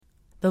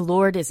The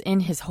Lord is in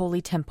his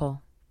holy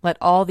temple. Let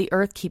all the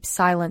earth keep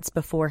silence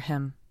before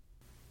him.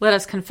 Let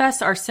us confess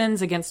our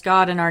sins against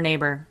God and our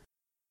neighbor.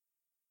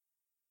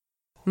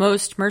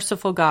 Most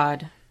merciful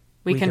God,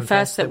 we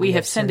confess that we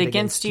have sinned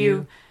against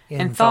you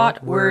in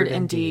thought, word,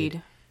 and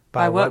deed,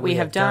 by what we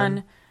have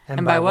done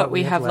and by what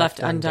we have left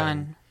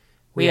undone.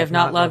 We have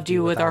not loved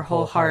you with our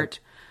whole heart.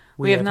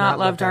 We have not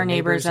loved our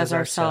neighbors as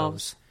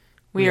ourselves.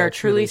 We are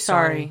truly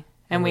sorry,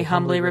 and we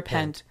humbly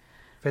repent.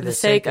 For the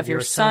sake of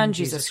your Son,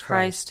 Jesus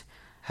Christ,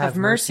 have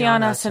mercy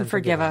on us and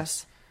forgive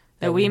us,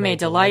 that we may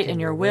delight in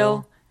your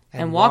will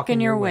and walk in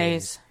your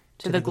ways,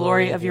 to the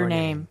glory of your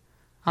name.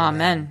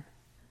 Amen.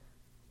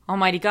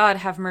 Almighty God,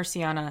 have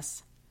mercy on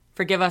us.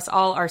 Forgive us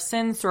all our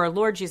sins through our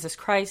Lord Jesus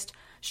Christ.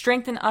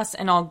 Strengthen us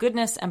in all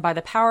goodness, and by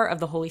the power of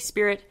the Holy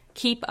Spirit,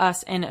 keep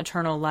us in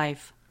eternal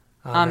life.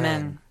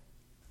 Amen.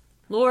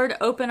 Lord,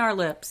 open our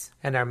lips,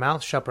 and our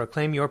mouth shall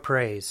proclaim your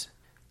praise.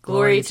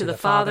 Glory to the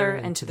Father,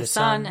 and to the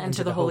Son, and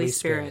to the Holy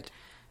Spirit,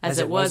 as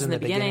it was in the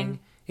beginning,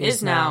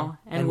 is now,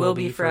 and will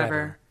be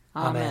forever.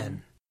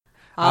 Amen.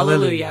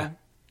 Alleluia.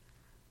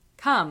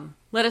 Come,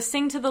 let us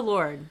sing to the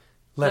Lord.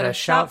 Let us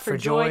shout for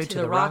joy to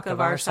the rock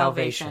of our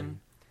salvation.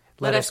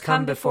 Let us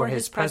come before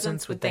his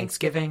presence with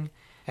thanksgiving,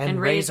 and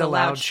raise a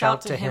loud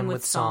shout to him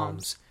with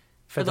psalms.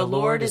 For the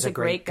Lord is a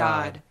great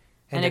God,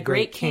 and a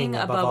great King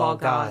above all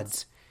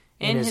gods.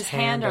 In his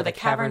hand are the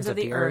caverns of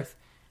the earth,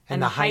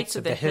 and the heights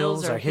of the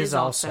hills are his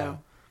also.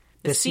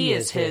 The sea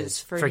is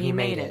his, for he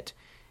made it,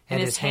 and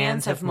his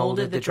hands have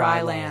molded the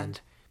dry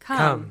land.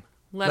 Come,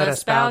 let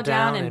us bow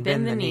down and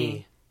bend the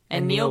knee,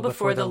 and kneel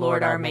before the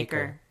Lord our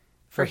Maker.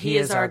 For he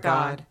is our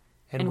God,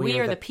 and we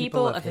are the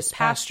people of his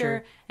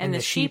pasture and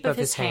the sheep of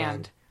his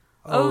hand.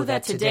 Oh,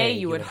 that today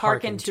you would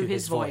hearken to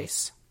his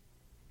voice.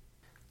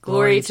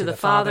 Glory to the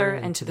Father,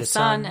 and to the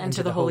Son, and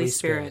to the Holy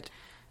Spirit,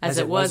 as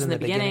it was in the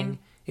beginning,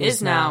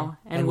 is now,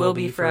 and will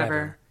be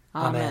forever.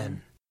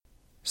 Amen.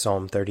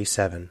 Psalm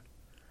 37.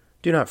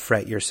 Do not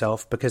fret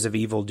yourself because of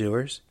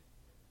evildoers.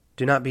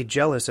 Do not be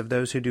jealous of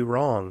those who do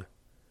wrong,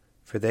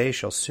 for they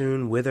shall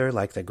soon wither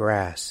like the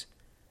grass,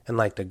 and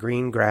like the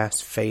green grass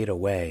fade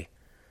away.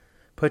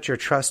 Put your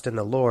trust in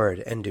the Lord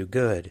and do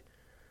good.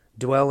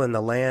 Dwell in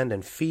the land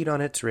and feed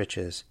on its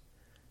riches.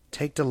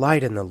 Take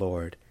delight in the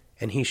Lord,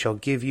 and he shall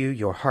give you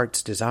your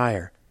heart's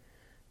desire.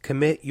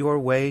 Commit your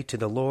way to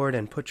the Lord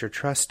and put your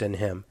trust in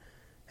him,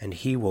 and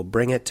he will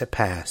bring it to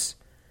pass.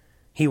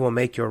 He will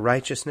make your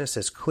righteousness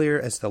as clear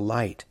as the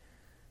light,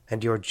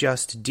 and your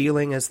just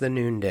dealing as the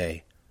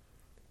noonday.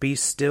 Be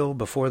still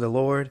before the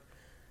Lord,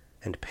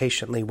 and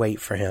patiently wait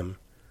for him.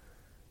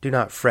 Do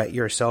not fret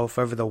yourself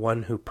over the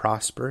one who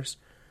prospers,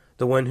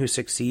 the one who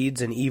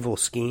succeeds in evil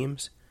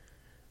schemes.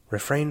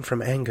 Refrain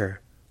from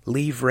anger,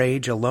 leave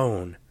rage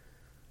alone.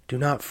 Do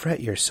not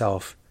fret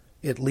yourself,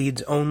 it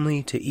leads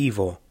only to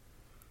evil.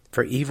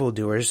 For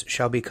evildoers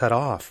shall be cut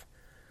off,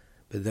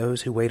 but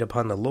those who wait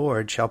upon the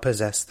Lord shall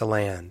possess the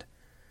land.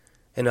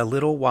 In a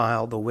little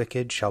while the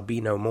wicked shall be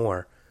no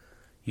more.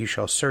 You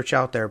shall search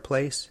out their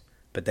place,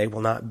 but they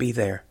will not be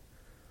there.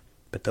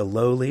 But the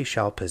lowly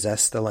shall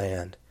possess the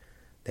land.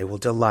 They will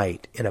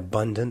delight in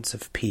abundance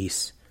of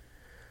peace.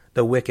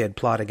 The wicked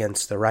plot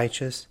against the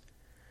righteous,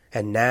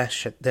 and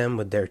gnash at them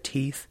with their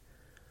teeth.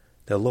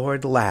 The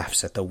Lord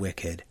laughs at the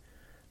wicked,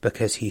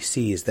 because he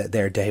sees that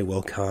their day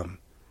will come.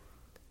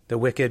 The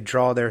wicked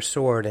draw their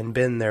sword and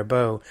bend their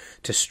bow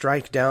to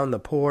strike down the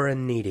poor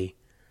and needy,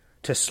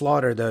 to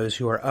slaughter those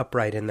who are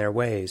upright in their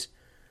ways.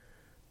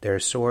 Their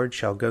sword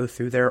shall go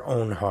through their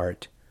own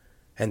heart,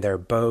 and their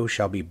bow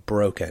shall be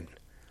broken.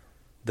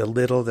 The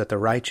little that the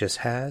righteous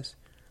has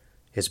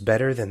is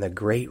better than the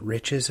great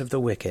riches of the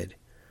wicked.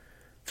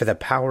 For the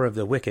power of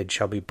the wicked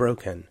shall be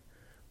broken,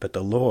 but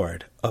the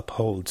Lord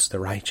upholds the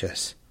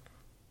righteous.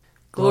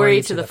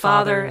 Glory to the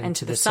Father, and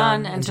to the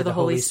Son, and to the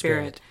Holy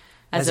Spirit,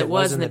 as it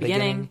was in the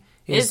beginning,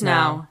 is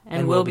now,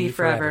 and will be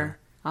forever.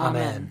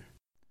 Amen.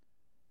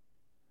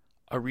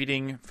 A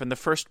reading from the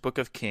first book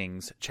of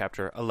Kings,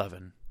 chapter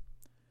 11.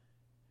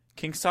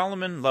 King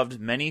Solomon loved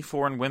many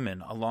foreign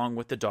women along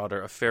with the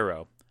daughter of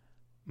Pharaoh,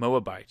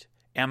 Moabite,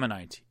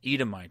 Ammonite,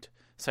 Edomite,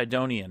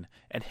 Sidonian,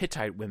 and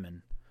Hittite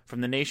women,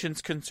 from the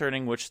nations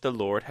concerning which the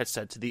Lord had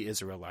said to the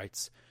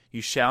Israelites,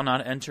 You shall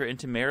not enter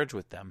into marriage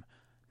with them,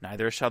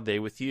 neither shall they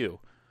with you,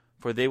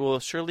 for they will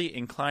surely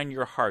incline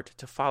your heart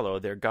to follow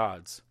their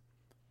gods.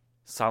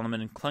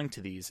 Solomon clung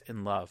to these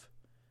in love.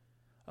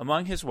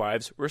 Among his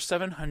wives were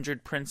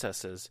 700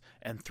 princesses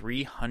and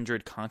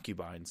 300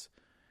 concubines,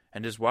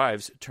 and his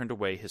wives turned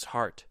away his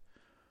heart.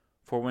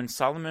 For when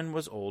Solomon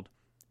was old,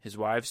 his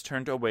wives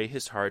turned away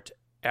his heart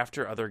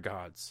after other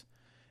gods,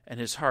 and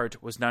his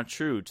heart was not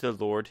true to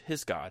the Lord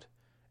his God,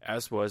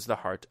 as was the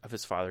heart of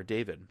his father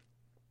David.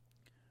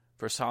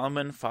 For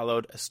Solomon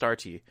followed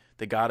Astarte,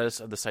 the goddess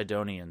of the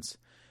Sidonians,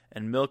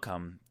 and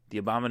Milcom, the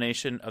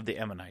abomination of the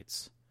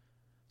Ammonites.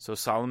 So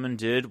Solomon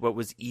did what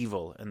was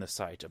evil in the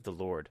sight of the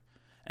Lord,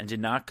 and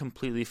did not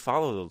completely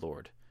follow the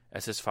Lord,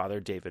 as his father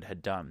David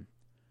had done.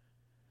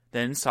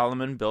 Then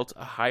Solomon built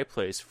a high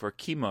place for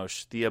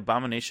Chemosh, the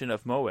abomination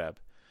of Moab,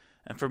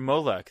 and for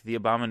Molech, the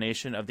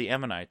abomination of the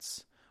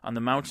Ammonites, on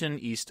the mountain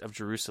east of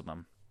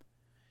Jerusalem.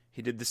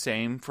 He did the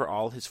same for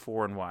all his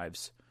foreign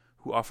wives,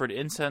 who offered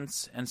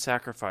incense and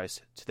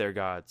sacrifice to their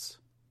gods.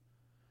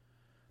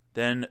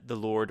 Then the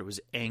Lord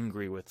was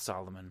angry with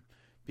Solomon,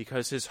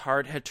 because his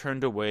heart had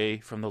turned away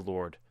from the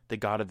Lord, the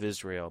God of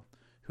Israel,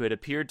 who had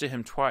appeared to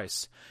him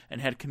twice, and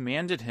had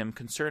commanded him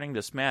concerning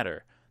this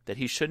matter, that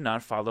he should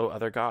not follow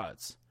other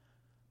gods.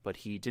 But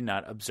he did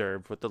not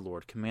observe what the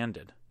Lord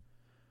commanded.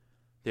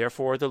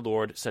 Therefore the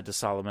Lord said to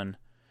Solomon,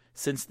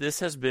 "Since this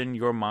has been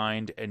your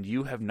mind, and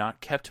you have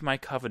not kept my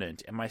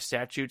covenant and my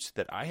statutes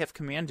that I have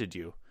commanded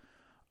you,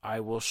 I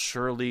will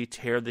surely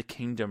tear the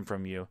kingdom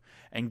from you,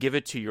 and give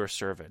it to your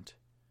servant.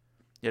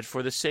 Yet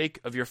for the sake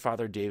of your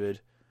father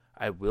David,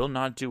 I will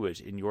not do it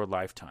in your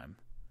lifetime.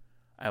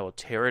 I will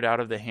tear it out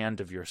of the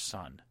hand of your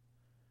son.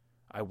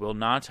 I will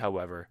not,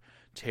 however,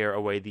 tear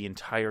away the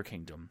entire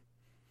kingdom.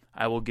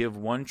 I will give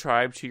one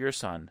tribe to your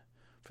son,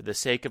 for the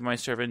sake of my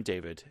servant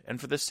David, and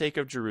for the sake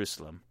of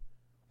Jerusalem,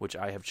 which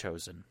I have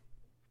chosen."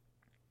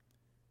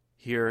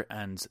 Here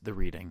ends the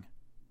reading.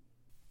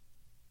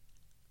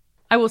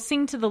 I will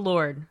sing to the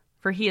Lord,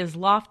 for he is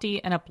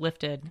lofty and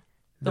uplifted.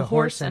 The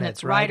horse and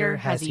its rider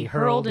has he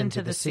hurled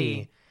into the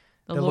sea.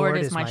 The Lord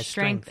is my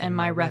strength and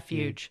my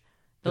refuge.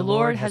 The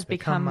Lord has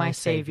become my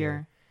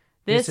Savior.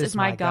 This is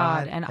my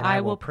God, and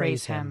I will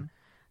praise him,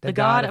 the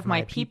God of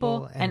my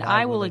people, and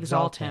I will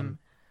exalt him.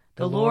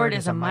 The Lord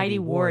is a mighty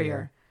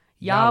warrior.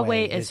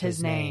 Yahweh is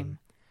his name.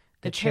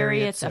 The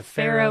chariots of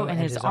Pharaoh and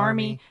his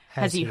army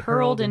has he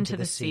hurled into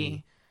the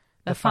sea.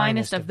 The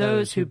finest of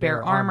those who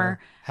bear armor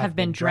have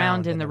been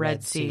drowned in the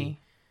Red Sea.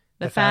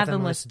 The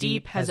fathomless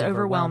deep has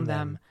overwhelmed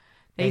them.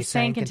 They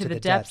sank into the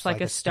depths like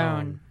a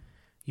stone.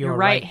 Your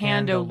right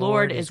hand, O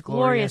Lord, is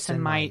glorious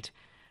in might.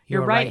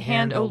 Your right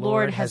hand, O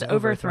Lord, has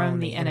overthrown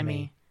the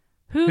enemy.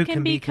 Who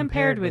can be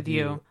compared with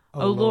you,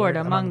 O Lord,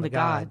 among the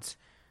gods?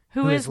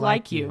 Who is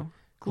like you,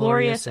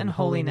 glorious in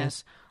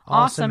holiness,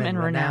 awesome in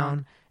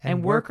renown,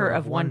 and worker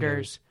of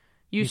wonders?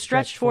 You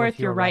stretched forth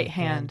your right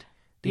hand.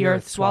 The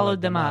earth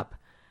swallowed them up.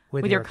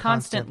 With your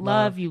constant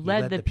love you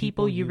led the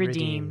people you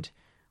redeemed.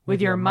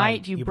 With your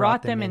might you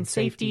brought them in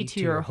safety to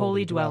your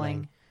holy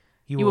dwelling.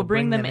 You will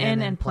bring them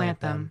in and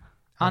plant them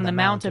on the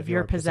mount of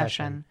your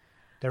possession,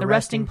 the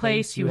resting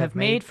place you have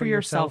made for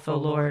yourself, O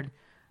Lord,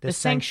 the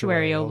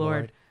sanctuary, O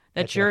Lord,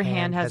 that your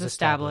hand has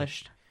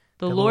established.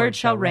 The Lord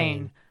shall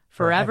reign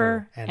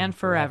forever and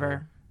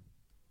forever.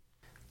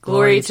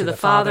 Glory to the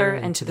Father,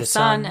 and to the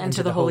Son, and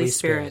to the Holy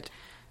Spirit,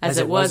 as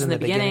it was in the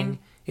beginning,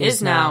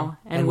 is now,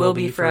 and will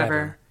be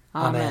forever.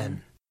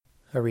 Amen.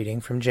 A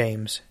reading from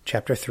James,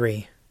 chapter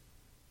 3.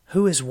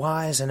 Who is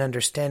wise and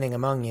understanding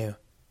among you?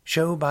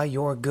 Show by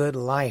your good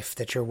life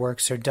that your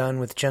works are done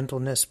with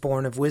gentleness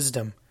born of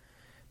wisdom.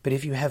 But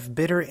if you have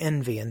bitter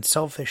envy and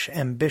selfish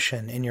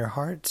ambition in your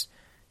hearts,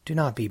 do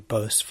not be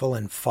boastful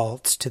and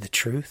false to the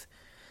truth.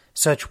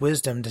 Such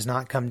wisdom does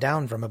not come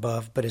down from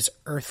above, but is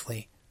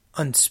earthly,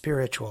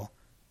 unspiritual,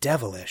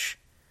 devilish.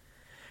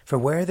 For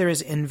where there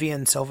is envy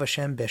and selfish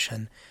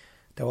ambition,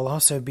 there will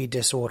also be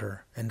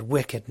disorder and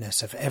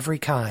wickedness of every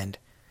kind.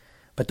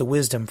 But the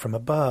wisdom from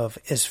above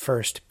is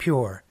first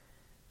pure,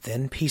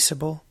 then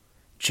peaceable,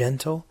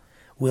 gentle,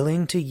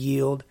 willing to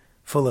yield,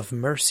 full of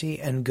mercy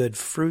and good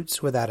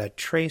fruits, without a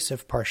trace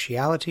of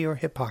partiality or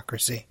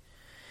hypocrisy.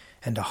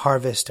 And a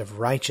harvest of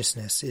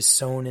righteousness is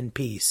sown in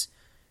peace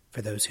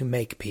for those who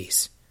make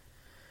peace.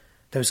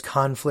 Those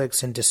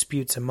conflicts and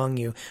disputes among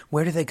you,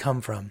 where do they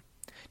come from?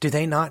 Do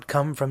they not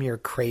come from your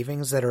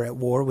cravings that are at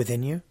war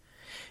within you?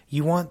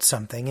 You want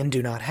something and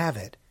do not have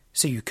it,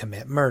 so you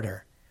commit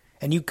murder.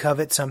 And you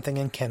covet something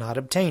and cannot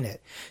obtain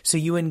it, so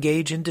you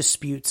engage in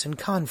disputes and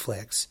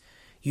conflicts.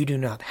 You do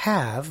not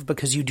have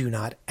because you do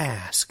not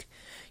ask.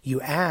 You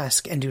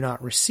ask and do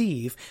not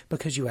receive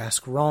because you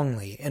ask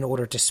wrongly, in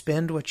order to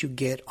spend what you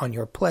get on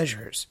your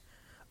pleasures.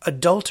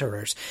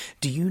 Adulterers,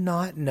 do you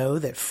not know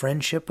that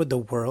friendship with the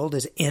world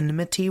is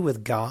enmity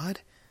with God?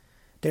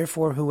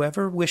 Therefore,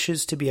 whoever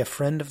wishes to be a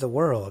friend of the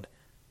world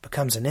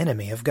becomes an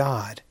enemy of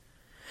God.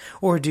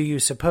 Or do you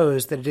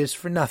suppose that it is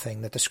for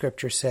nothing that the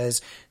Scripture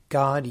says,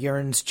 God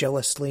yearns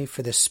jealously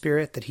for the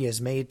Spirit that he has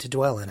made to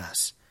dwell in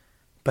us?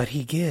 But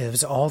he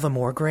gives all the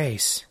more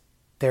grace.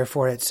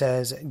 Therefore it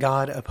says,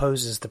 God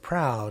opposes the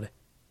proud,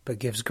 but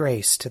gives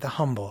grace to the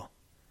humble.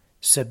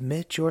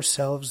 Submit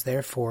yourselves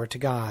therefore to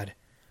God.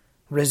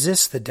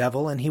 Resist the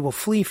devil, and he will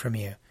flee from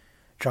you.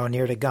 Draw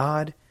near to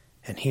God,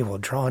 and he will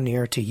draw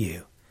near to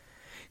you.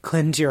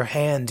 Cleanse your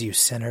hands, you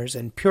sinners,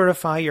 and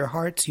purify your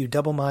hearts, you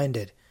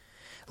double-minded.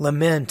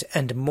 Lament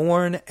and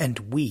mourn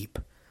and weep.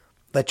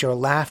 Let your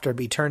laughter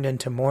be turned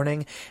into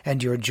mourning,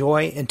 and your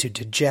joy into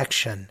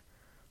dejection.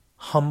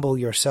 Humble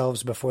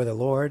yourselves before the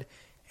Lord,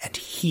 and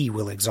he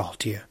will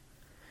exalt you.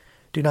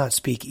 Do not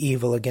speak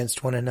evil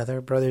against one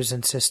another, brothers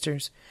and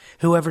sisters.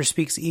 Whoever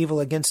speaks evil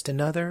against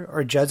another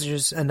or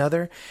judges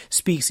another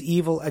speaks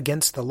evil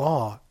against the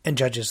law and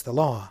judges the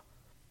law.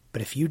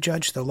 But if you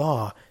judge the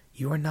law,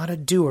 you are not a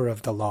doer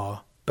of the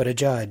law, but a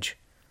judge.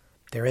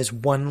 There is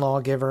one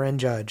lawgiver and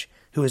judge,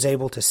 who is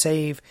able to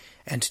save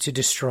and to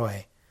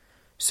destroy.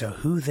 So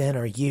who then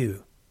are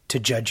you to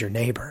judge your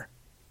neighbor.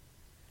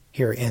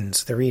 Here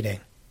ends the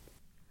reading.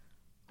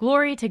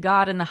 Glory to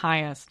God in the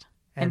highest,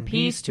 and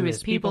peace to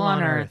his people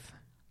on earth.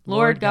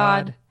 Lord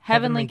God,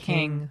 heavenly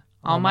King,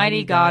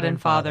 almighty God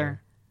and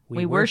Father,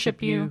 we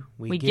worship you,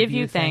 we give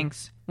you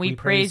thanks, we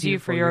praise you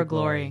for your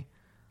glory.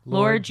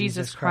 Lord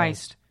Jesus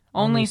Christ,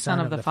 only Son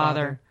of the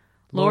Father,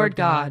 Lord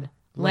God,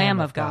 Lamb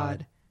of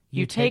God,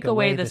 you take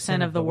away the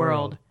sin of the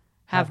world.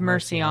 Have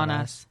mercy on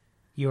us.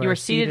 You are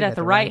seated at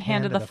the right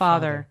hand of the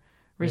Father.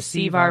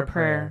 Receive our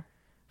prayer.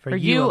 For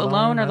you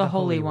alone are the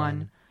Holy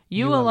One.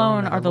 You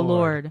alone are the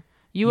Lord.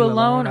 You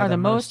alone are the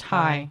Most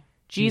High,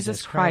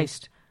 Jesus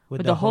Christ,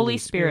 with the Holy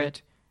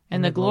Spirit,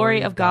 in the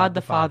glory of God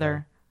the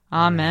Father.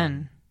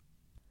 Amen.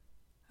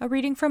 A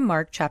reading from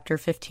Mark chapter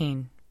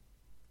 15.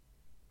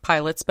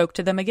 Pilate spoke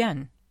to them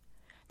again.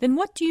 Then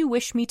what do you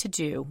wish me to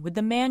do with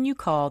the man you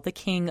call the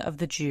King of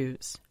the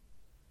Jews?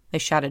 They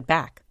shouted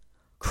back,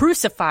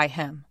 Crucify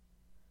him!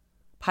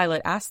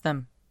 Pilate asked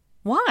them,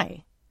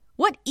 Why?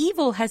 What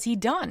evil has he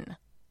done?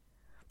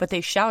 But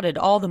they shouted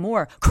all the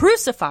more,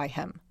 Crucify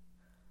him!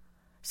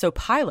 So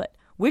Pilate,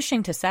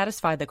 wishing to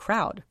satisfy the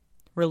crowd,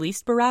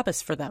 released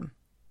Barabbas for them.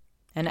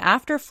 And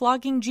after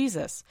flogging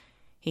Jesus,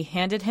 he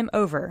handed him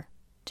over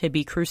to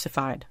be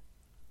crucified.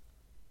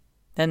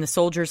 Then the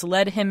soldiers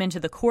led him into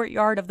the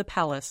courtyard of the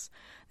palace,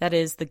 that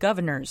is, the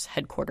governor's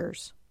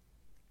headquarters.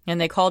 And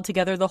they called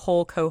together the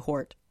whole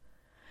cohort.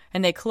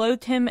 And they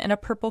clothed him in a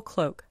purple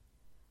cloak,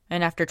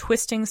 and after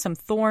twisting some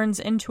thorns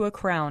into a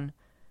crown,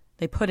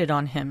 they put it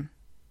on him.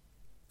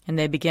 And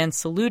they began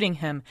saluting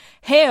him,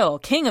 Hail,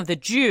 King of the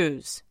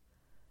Jews!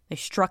 They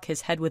struck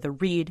his head with a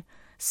reed,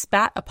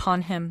 spat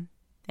upon him,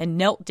 and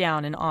knelt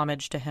down in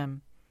homage to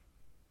him.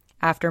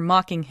 After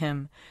mocking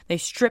him, they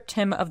stripped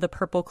him of the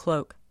purple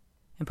cloak,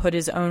 and put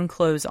his own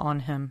clothes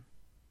on him.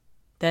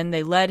 Then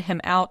they led him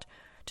out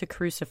to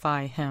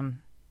crucify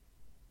him.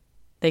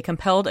 They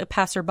compelled a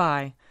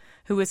passerby,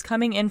 who was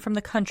coming in from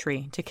the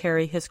country, to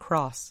carry his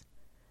cross.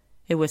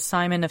 It was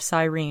Simon of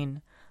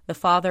Cyrene, the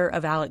father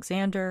of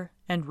Alexander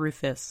and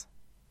Rufus.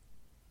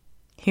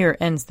 Here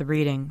ends the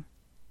reading.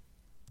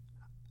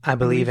 I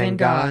believe in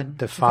God,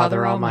 the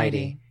Father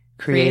Almighty,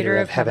 creator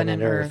of heaven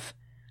and earth.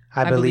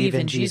 I believe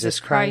in Jesus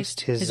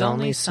Christ, his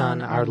only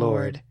Son, our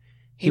Lord.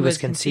 He was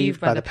conceived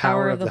by the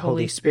power of the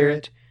Holy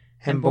Spirit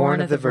and born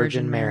of the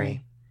Virgin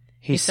Mary.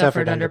 He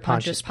suffered under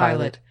Pontius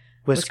Pilate,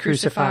 was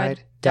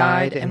crucified,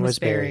 died, and was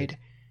buried.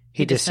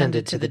 He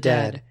descended to the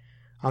dead.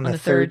 On the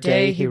third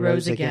day he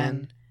rose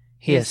again.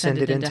 He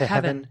ascended into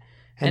heaven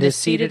and is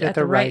seated at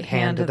the right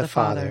hand of the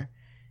Father.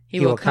 He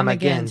will come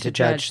again to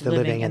judge the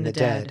living and the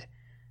dead.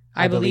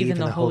 I believe in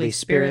the Holy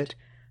Spirit,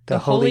 the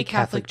Holy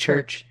Catholic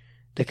Church,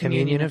 the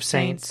communion of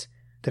saints,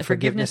 the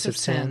forgiveness of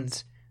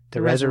sins,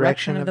 the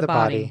resurrection of the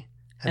body,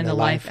 and the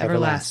life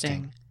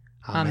everlasting.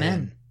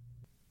 Amen.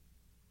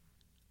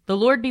 The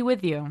Lord be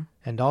with you.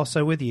 And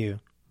also with you.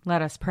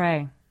 Let us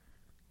pray.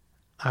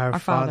 Our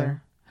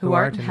Father, who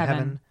art in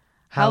heaven,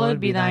 hallowed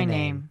be thy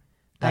name.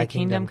 Thy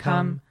kingdom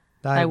come,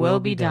 thy will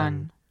be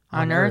done,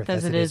 on earth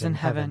as it is in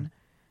heaven.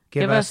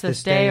 Give us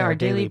this day our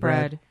daily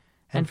bread,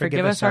 and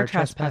forgive us our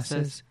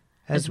trespasses,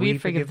 as we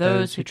forgive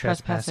those who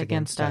trespass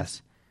against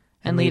us.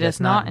 And lead us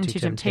not into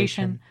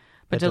temptation,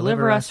 but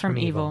deliver us from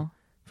evil.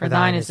 For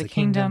thine is the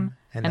kingdom,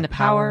 and the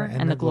power,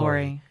 and the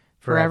glory,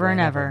 forever and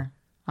ever.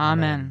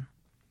 Amen.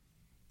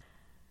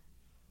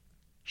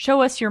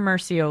 Show us your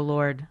mercy, O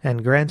Lord.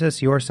 And grant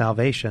us your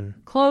salvation.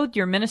 Clothe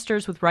your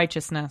ministers with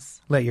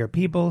righteousness. Let your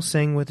people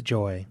sing with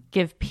joy.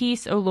 Give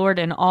peace, O Lord,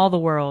 in all the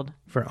world.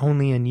 For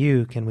only in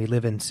you can we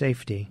live in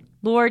safety.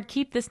 Lord,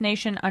 keep this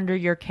nation under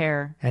your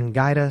care. And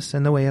guide us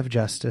in the way of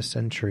justice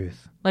and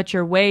truth. Let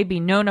your way be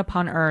known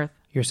upon earth.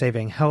 Your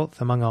saving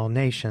health among all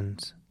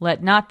nations.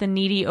 Let not the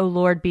needy, O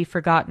Lord, be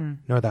forgotten.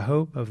 Nor the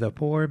hope of the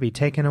poor be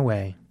taken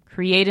away.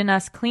 Create in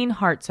us clean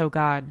hearts, O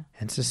God.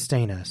 And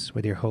sustain us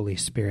with your Holy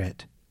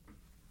Spirit.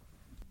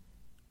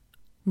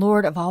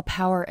 Lord of all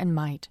power and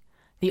might,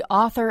 the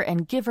author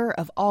and giver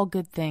of all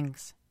good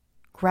things,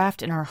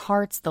 graft in our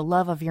hearts the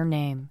love of your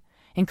name,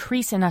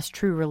 increase in us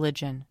true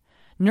religion,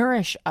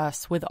 nourish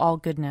us with all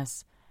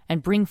goodness,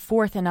 and bring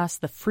forth in us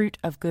the fruit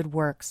of good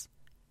works.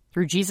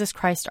 Through Jesus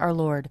Christ our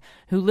Lord,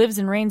 who lives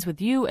and reigns with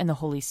you and the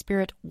Holy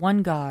Spirit,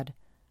 one God,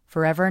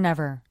 forever and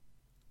ever.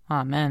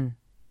 Amen.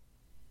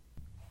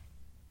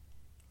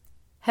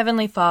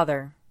 Heavenly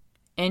Father,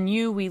 in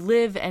you we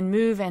live and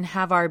move and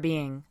have our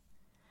being.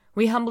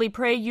 We humbly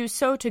pray you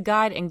so to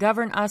guide and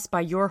govern us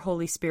by your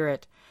Holy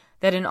Spirit,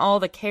 that in all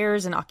the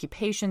cares and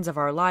occupations of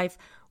our life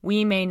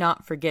we may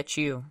not forget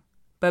you,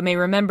 but may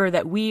remember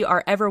that we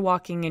are ever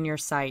walking in your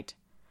sight.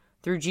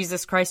 Through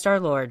Jesus Christ our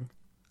Lord.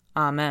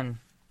 Amen.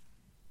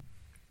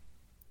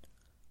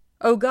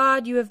 O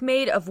God, you have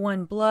made of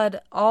one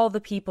blood all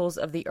the peoples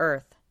of the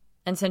earth,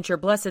 and sent your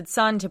blessed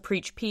Son to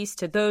preach peace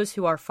to those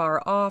who are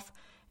far off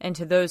and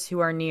to those who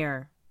are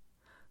near.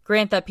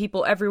 Grant that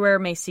people everywhere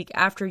may seek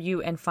after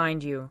you and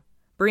find you.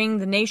 Bring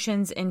the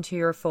nations into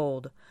your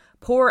fold.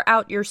 Pour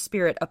out your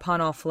Spirit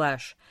upon all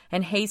flesh,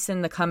 and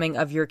hasten the coming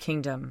of your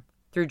kingdom.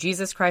 Through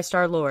Jesus Christ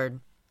our Lord.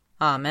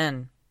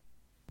 Amen.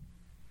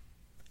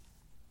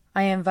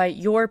 I invite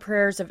your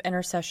prayers of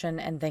intercession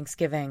and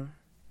thanksgiving.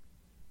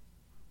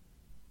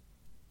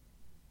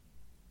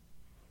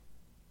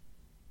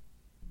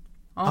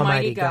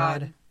 Almighty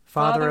God,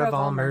 Father of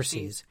all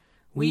mercies,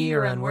 we,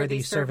 your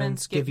unworthy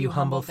servants, give you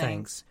humble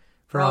thanks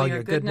for all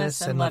your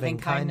goodness and loving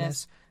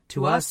kindness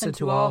to us and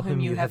to all whom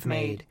you have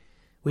made.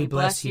 We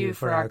bless you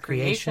for our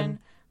creation,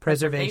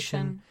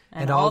 preservation,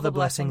 and all the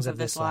blessings of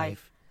this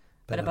life,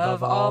 but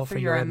above all for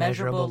your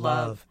immeasurable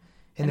love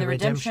in the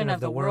redemption of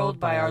the world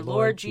by our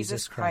Lord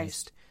Jesus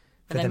Christ,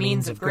 for the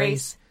means of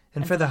grace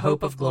and for the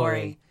hope of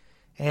glory.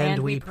 And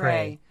we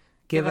pray,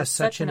 give us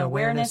such an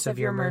awareness of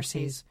your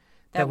mercies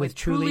that with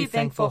truly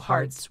thankful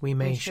hearts we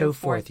may show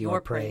forth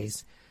your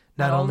praise,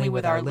 not only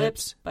with our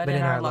lips, but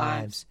in our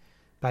lives,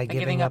 by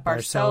giving up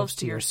ourselves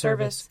to your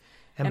service,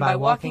 and by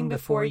walking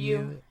before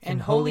you in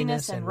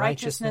holiness and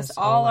righteousness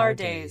all our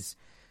days,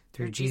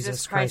 through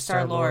Jesus Christ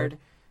our Lord,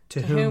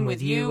 to whom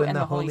with you and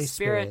the Holy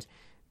Spirit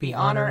be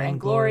honor and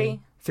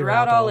glory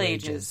throughout all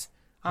ages.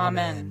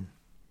 Amen.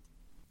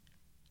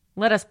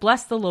 Let us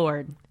bless the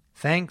Lord.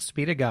 Thanks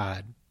be to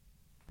God.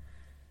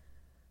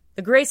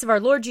 The grace of our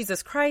Lord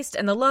Jesus Christ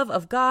and the love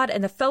of God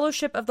and the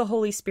fellowship of the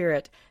Holy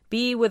Spirit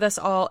be with us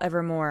all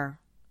evermore.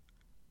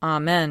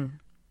 Amen.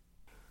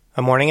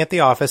 A Morning at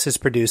the Office is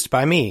produced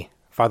by me,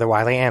 Father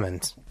Wiley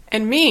Ammons.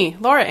 And me,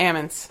 Laura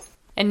Ammons.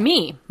 And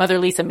me, Mother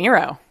Lisa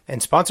Meirow.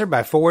 And sponsored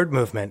by Forward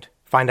Movement.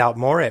 Find out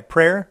more at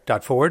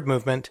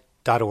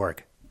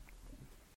prayer.forwardmovement.org.